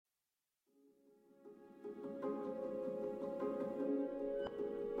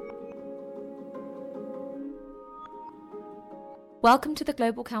Welcome to the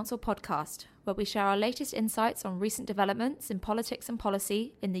Global Council podcast, where we share our latest insights on recent developments in politics and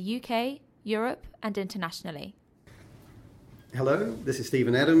policy in the UK, Europe, and internationally. Hello, this is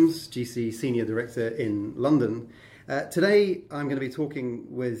Stephen Adams, GC Senior Director in London. Today I'm going to be talking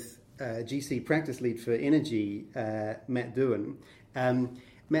with GC Practice Lead for Energy, Matt Doohan.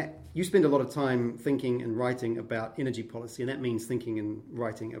 Matt, you spend a lot of time thinking and writing about energy policy, and that means thinking and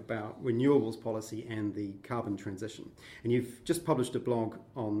writing about renewables policy and the carbon transition. And you've just published a blog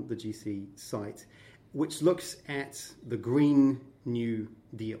on the GC site which looks at the Green New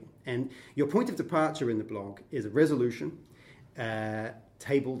Deal. And your point of departure in the blog is a resolution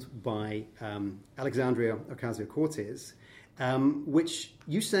tabled by Alexandria Ocasio-Cortez, which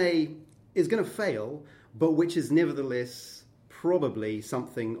you say is going to fail, but which is nevertheless probably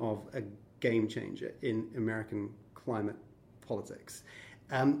something of a game changer in American climate politics.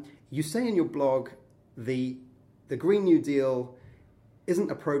 You say in your blog, the Green New Deal isn't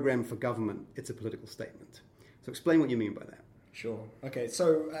a program for government, it's a political statement. So explain what you mean by that. Sure. Okay,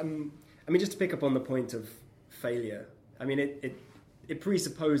 so, just to pick up on the point of failure, it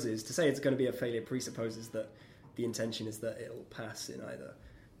presupposes, to say it's going to be a failure presupposes that the intention is that it'll pass in either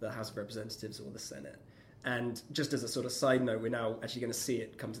the House of Representatives or the Senate. And just as a sort of side note, we're now actually going to see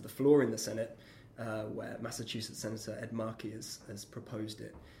it come to the floor in the Senate, where Massachusetts Senator Ed Markey has proposed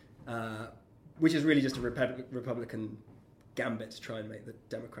it, which is really just a Republican gambit to try and make the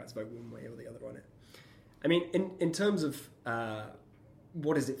Democrats vote one way or the other on it. I mean, in terms of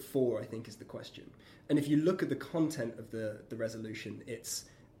what is it for, I think is the question. And if you look at the content of the resolution, it's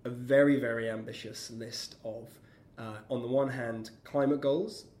a very, very ambitious list of, on the one hand, climate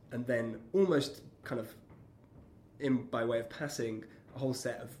goals, and then almost kind of by way of passing a whole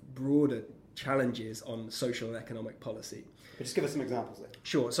set of broader challenges on social and economic policy. But just give us some examples there.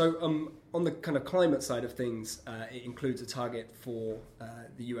 Sure. So on the kind of climate side of things, it includes a target for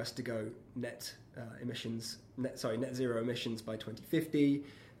the US to go net zero emissions by 2050,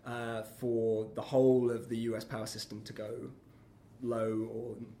 for the whole of the US power system to go low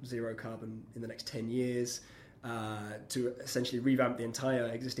or zero carbon in the next 10 years, to essentially revamp the entire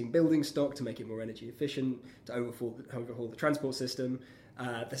existing building stock to make it more energy efficient, to overhaul the transport system.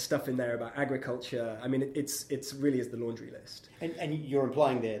 There's stuff in there about agriculture. I mean, it's really is the laundry list. And you're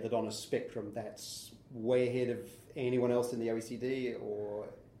implying there that on a spectrum that's way ahead of anyone else in the OECD, or?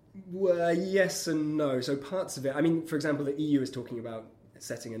 Well, yes and no. So parts of it, for example, the EU is talking about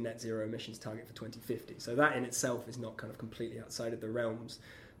setting a net zero emissions target for 2050. So that in itself is not kind of completely outside of the realms.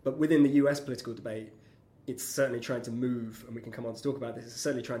 But within the US political debate, it's certainly trying to move, and we can come on to talk about this, it's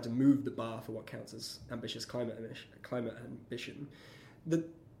certainly trying to move the bar for what counts as ambitious climate ambition.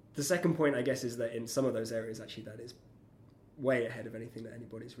 The second point, I guess, is that in some of those areas, actually, that is way ahead of anything that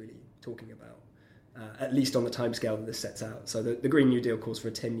anybody's really talking about, at least on the timescale that this sets out. So the Green New Deal calls for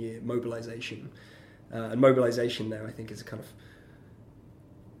a 10-year mobilisation. And mobilisation there, I think, is a kind of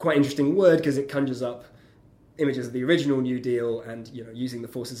quite interesting word because it conjures up images of the original New Deal and, using the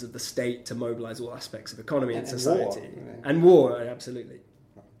forces of the state to mobilise all aspects of economy and society. War, And war, absolutely.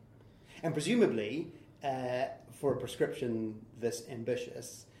 And presumably, for a prescription this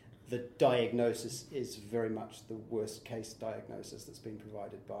ambitious, the diagnosis is very much the worst case diagnosis that's been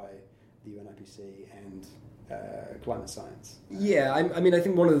provided by the UNIPC and climate science. Yeah, I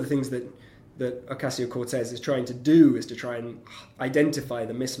think one of the things that Ocasio-Cortez is trying to do is to try and identify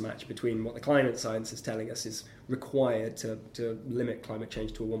the mismatch between what the climate science is telling us is required to limit climate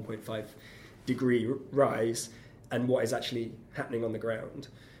change to a 1.5 degree rise and what is actually happening on the ground.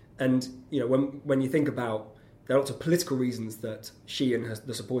 And, when you think about, there are lots of political reasons that she and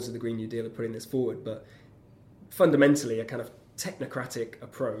the supporters of the Green New Deal are putting this forward, but fundamentally a kind of technocratic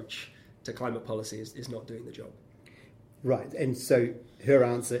approach to climate policy is not doing the job. Right, and so her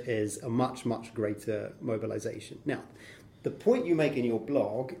answer is a much, much greater mobilisation. Now, the point you make in your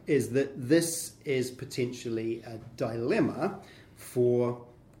blog is that this is potentially a dilemma for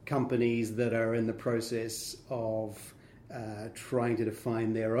companies that are in the process of trying to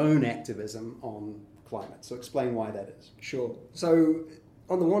define their own activism on climate. So explain why that is. Sure. So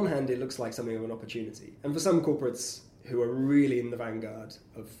on the one hand, it looks like something of an opportunity. And for some corporates who are really in the vanguard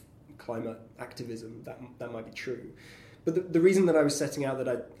of climate activism, that might be true. But the reason that I was setting out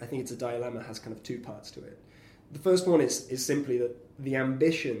that I think it's a dilemma has kind of two parts to it. The first one is simply that the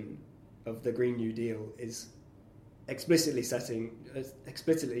ambition of the Green New Deal is explicitly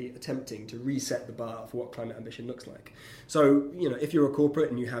attempting to reset the bar for what climate ambition looks like. So, if you're a corporate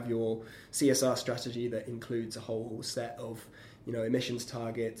and you have your CSR strategy that includes a whole set of, emissions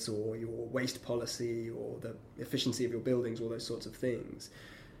targets or your waste policy or the efficiency of your buildings, all those sorts of things,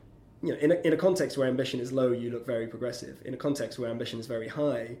 in a context where ambition is low, you look very progressive. In a context where ambition is very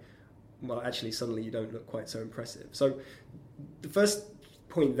high, well, actually, suddenly you don't look quite so impressive. So the first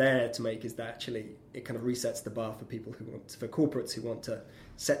point there to make is that actually it kind of resets the bar for people for corporates who want to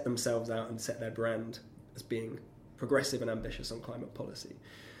set themselves out and set their brand as being progressive and ambitious on climate policy.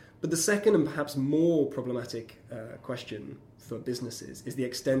 But the second and perhaps more problematic question for businesses is the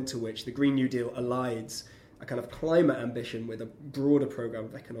extent to which the Green New Deal allies a kind of climate ambition with a broader program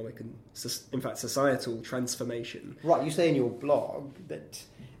of economic and, in fact, societal transformation. Right, you say in your blog that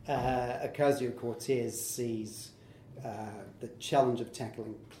Ocasio-Cortez sees the challenge of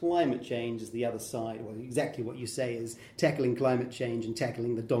tackling climate change as the other side. Well, exactly what you say is tackling climate change and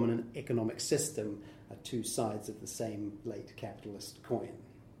tackling the dominant economic system are two sides of the same late capitalist coin.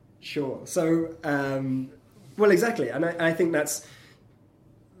 Sure. So, well, exactly, and I think that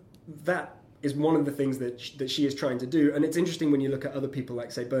is one of the things that she is trying to do. And it's interesting when you look at other people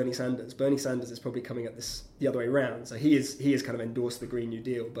like, say, Bernie Sanders. Bernie Sanders is probably coming at this the other way around. So he is kind of endorsed the Green New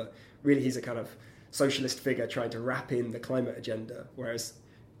Deal, but really he's a kind of socialist figure trying to wrap in the climate agenda, whereas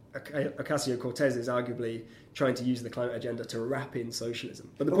Ocasio-Cortez is arguably trying to use the climate agenda to wrap in socialism.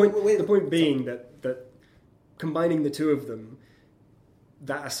 But the point being that combining the two of them,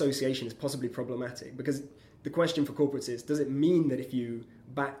 that association is possibly problematic, because the question for corporates is, does it mean that if you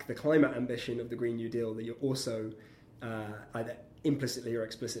back the climate ambition of the Green New Deal that you're also either implicitly or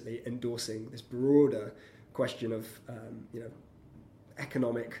explicitly endorsing this broader question of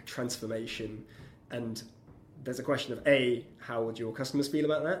economic transformation? And there's a question of A, how would your customers feel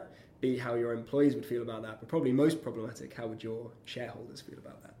about that? B, how your employees would feel about that? But probably most problematic, how would your shareholders feel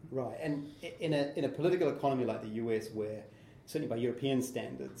about that? Right, and in a political economy like the US, where certainly by European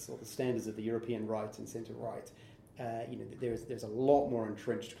standards, or the standards of the European right and centre-right, there's a lot more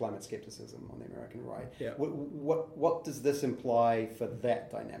entrenched climate skepticism on the American right. Yeah. What does this imply for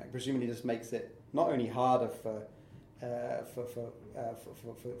that dynamic? Presumably, this makes it not only harder for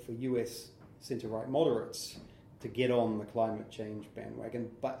US centre-right moderates to get on the climate change bandwagon,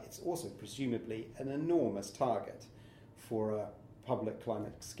 but it's also presumably an enormous target for a public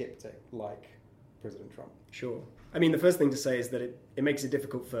climate skeptic like President Trump. Sure. I mean, the first thing to say is that it makes it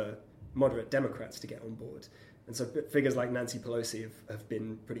difficult for moderate Democrats to get on board. And so figures like Nancy Pelosi have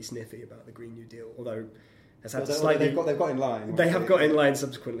been pretty sniffy about the Green New Deal, although has had to slightly... They've got in line. They have got in line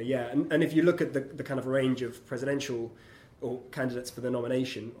subsequently, yeah. And if you look at the kind of range of presidential or candidates for the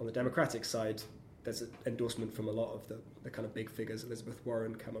nomination on the Democratic side, there's an endorsement from a lot of the kind of big figures, Elizabeth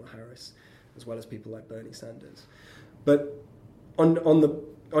Warren, Kamala Harris, as well as people like Bernie Sanders. But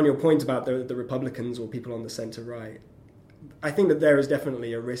on your point about the Republicans or people on the centre-right, I think that there is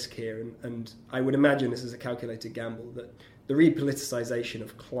definitely a risk here, and I would imagine this is a calculated gamble, that the repoliticization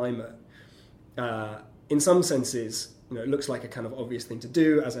of climate, in some senses, it looks like a kind of obvious thing to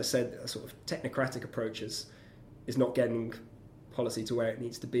do. As I said, a sort of technocratic approach is not getting policy to where it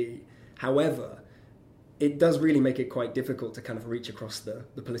needs to be. However, it does really make it quite difficult to kind of reach across the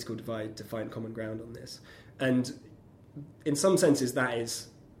political divide to find common ground on this. And in some senses, that is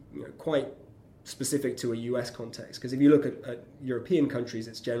quite specific to a US context, because if you look at European countries,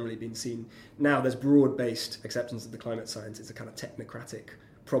 it's generally been seen now there's broad-based acceptance of the climate science. It's a kind of technocratic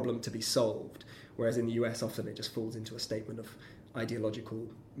problem to be solved, whereas in the US often it just falls into a statement of ideological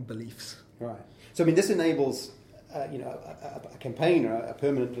beliefs. Right. So I mean, this enables a campaigner, a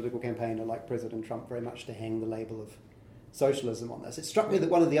permanent political campaigner like President Trump, very much to hang the label of socialism on this. It struck me that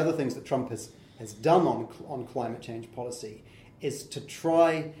one of the other things that Trump has done on climate change policy is to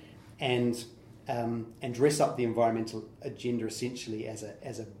try and dress up the environmental agenda essentially as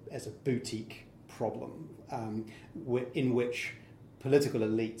a boutique problem, in which political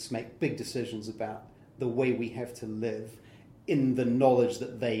elites make big decisions about the way we have to live, in the knowledge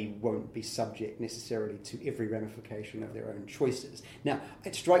that they won't be subject necessarily to every ramification of their own choices. Now,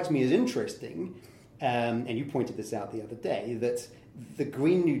 it strikes me as interesting, and you pointed this out the other day, that the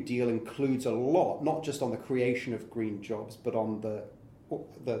Green New Deal includes a lot, not just on the creation of green jobs, but on the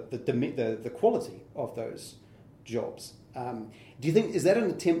quality of those jobs. Do you think, is that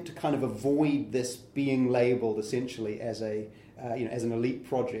an attempt to kind of avoid this being labelled essentially as an elite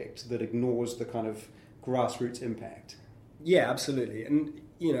project that ignores the kind of grassroots impact? Yeah, absolutely. And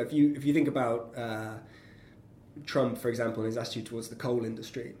if you think about Trump, for example, and his attitude towards the coal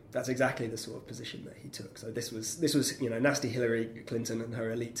industry, that's exactly the sort of position that he took. So this was nasty Hillary Clinton and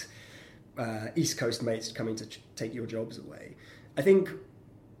her elite East Coast mates coming to take your jobs away. I think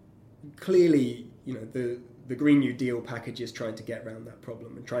clearly, the Green New Deal package is trying to get around that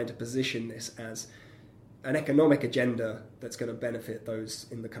problem and trying to position this as an economic agenda that's going to benefit those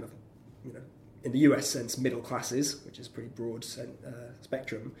in the kind of, in the US sense, middle classes, which is a pretty broad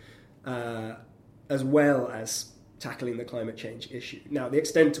spectrum, as well as tackling the climate change issue. Now, the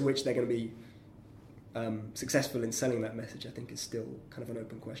extent to which they're going to be successful in selling that message, I think, is still kind of an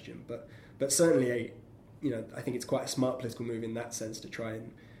open question. But certainly, I think it's quite a smart political move in that sense to try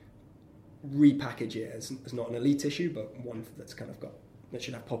and repackage it as not an elite issue, but one that's that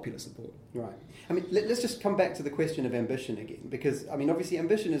should have popular support. Right. I mean, let's just come back to the question of ambition again, because, I mean, obviously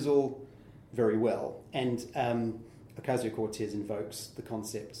ambition is all very well, and Ocasio-Cortez invokes the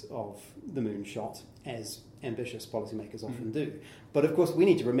concept of the moonshot, as ambitious policymakers often do. But, of course, we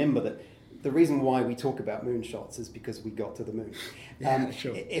need to remember that the reason why we talk about moonshots is because we got to the moon.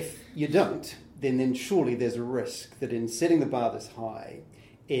 Sure. If you don't, then surely there's a risk that in setting the bar this high,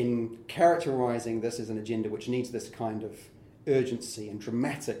 in characterising this as an agenda which needs this kind of urgency and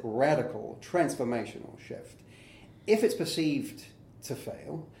dramatic, radical, transformational shift, if it's perceived to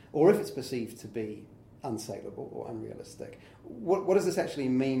fail, or if it's perceived to be unsaleable or unrealistic, what does this actually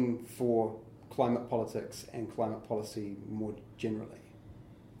mean for climate politics and climate policy more generally?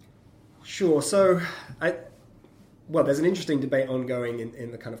 Sure. So, there's an interesting debate ongoing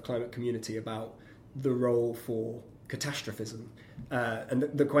in the kind of climate community about the role for catastrophism, and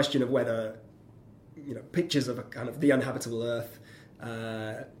the question of whether pictures of a kind of the uninhabitable Earth,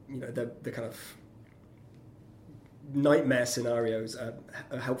 the kind of nightmare scenarios are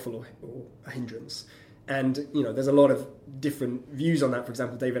helpful or a hindrance. And, there's a lot of different views on that. For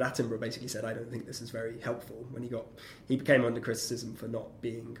example, David Attenborough basically said, I don't think this is very helpful, when he became under criticism for not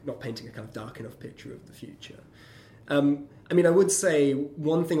painting a kind of dark enough picture of the future. I would say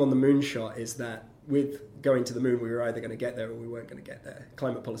one thing on the moonshot is that with going to the moon, we were either going to get there or we weren't going to get there.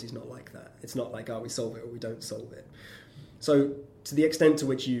 Climate policy is not like that. It's not like, we solve it or we don't solve it. So to the extent to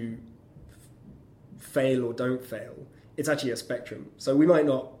which you fail or don't fail, it's actually a spectrum. So we might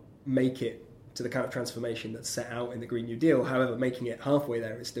not make it to the kind of transformation that's set out in the Green New Deal. However, making it halfway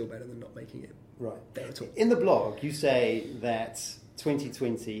there is still better than not making it there at all. In the blog, you say that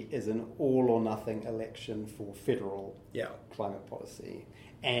 2020 is an all-or-nothing election for federal climate policy.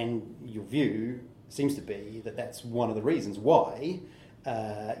 And your view seems to be that that's one of the reasons why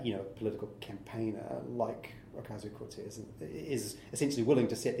a political campaigner like Ocasio-Cortez is essentially willing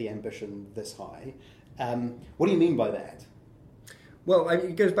to set the ambition this high. What do you mean by that? Well,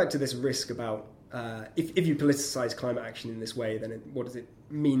 it goes back to this risk about if you politicise climate action in this way, then what does it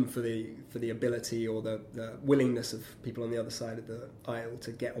mean for the ability or the willingness of people on the other side of the aisle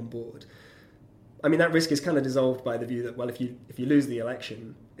to get on board? I mean, that risk is kind of dissolved by the view that, well, if you lose the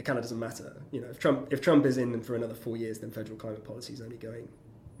election, it kind of doesn't matter. If Trump is in for another 4 years, then federal climate policy is only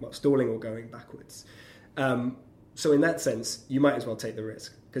stalling or going backwards. So in that sense, you might as well take the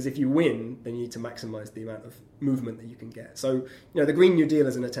risk, because if you win, then you need to maximise the amount of movement that you can get. So, the Green New Deal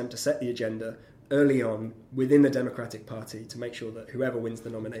is an attempt to set the agenda early on within the Democratic Party to make sure that whoever wins the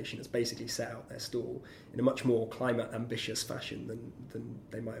nomination has basically set out their stall in a much more climate ambitious fashion than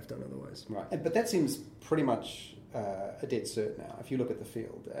they might have done otherwise. Right, but that seems pretty much a dead cert now. If you look at the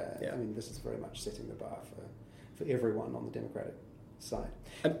field, I mean, this is very much setting the bar for everyone on the Democratic side.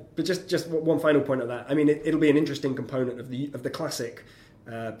 But just one final point on that. I mean, it'll be an interesting component of the classic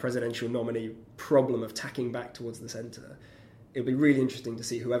presidential nominee problem of tacking back towards the centre. It'll be really interesting to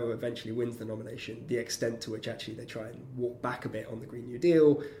see whoever eventually wins the nomination, the extent to which actually they try and walk back a bit on the Green New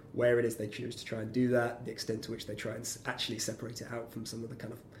Deal, where it is they choose to try and do that, the extent to which they try and actually separate it out from some of the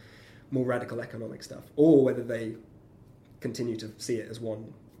kind of more radical economic stuff, or whether they continue to see it as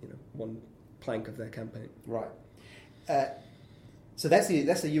one plank of their campaign. Right. So that's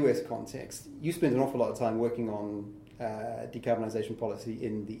the US context. You spend an awful lot of time working on decarbonisation policy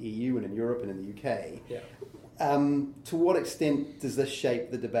in the EU and in Europe and in the UK. Yeah. To what extent does this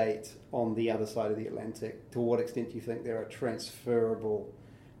shape the debate on the other side of the Atlantic? To what extent do you think there are transferable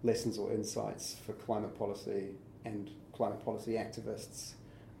lessons or insights for climate policy and climate policy activists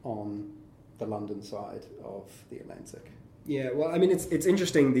on the London side of the Atlantic? Yeah, well, I mean, it's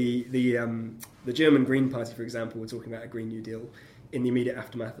interesting. The German Green Party, for example, were talking about a Green New Deal in the immediate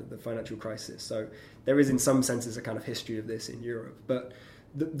aftermath of the financial crisis. So there is, in some senses, a kind of history of this in Europe. But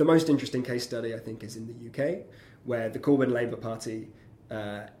the most interesting case study, I think, is in the UK, where the Corbyn Labour Party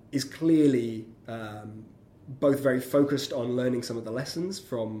is clearly both very focused on learning some of the lessons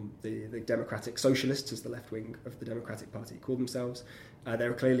from the Democratic Socialists, as the left wing of the Democratic Party call themselves.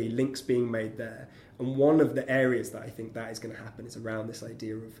 There are clearly links being made there. And one of the areas that I think that is going to happen is around this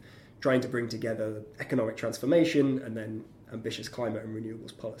idea of trying to bring together economic transformation and then ambitious climate and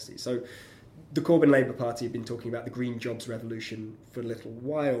renewables policy. So the Corbyn Labour Party have been talking about the green jobs revolution for a little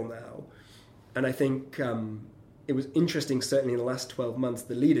while now. And I think it was interesting, certainly in the last 12 months,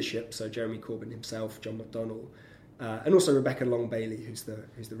 the leadership, so Jeremy Corbyn himself, John McDonnell, and also Rebecca Long-Bailey, who's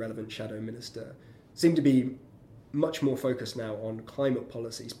the relevant shadow minister, seem to be much more focused now on climate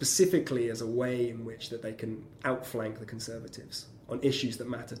policy, specifically as a way in which that they can outflank the Conservatives on issues that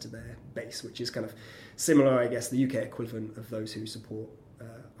matter to their base, which is kind of similar, I guess, the UK equivalent of those who support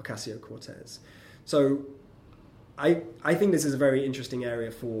Ocasio-Cortez. So I think this is a very interesting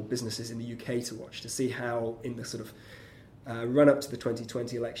area for businesses in the UK to watch, to see how in the sort of run-up to the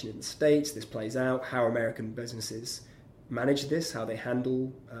 2020 election in the States this plays out, how American businesses manage this, how they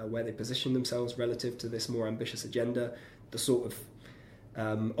handle where they position themselves relative to this more ambitious agenda, the sort of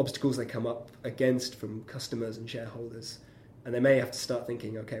obstacles they come up against from customers and shareholders. And they may have to start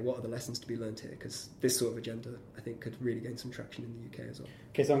thinking, okay, what are the lessons to be learned here? Because this sort of agenda, I think, could really gain some traction in the UK as well.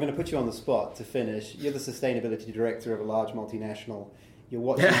 Okay, so I'm going to put you on the spot to finish. You're the sustainability director of a large multinational. You're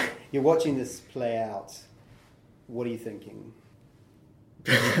watching this play out. What are you thinking?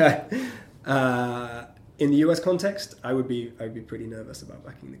 In the US context, I would be pretty nervous about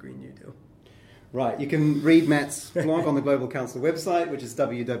backing the Green New Deal. Right, you can read Matt's blog on the Global Council website, which is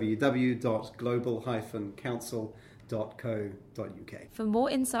www.global-council.co.uk. For more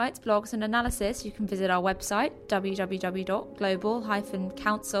insights, blogs and analysis, you can visit our website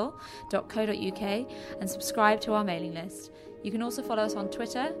www.global-council.co.uk and subscribe to our mailing list. You can also follow us on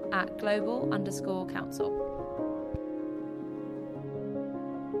Twitter @global_council.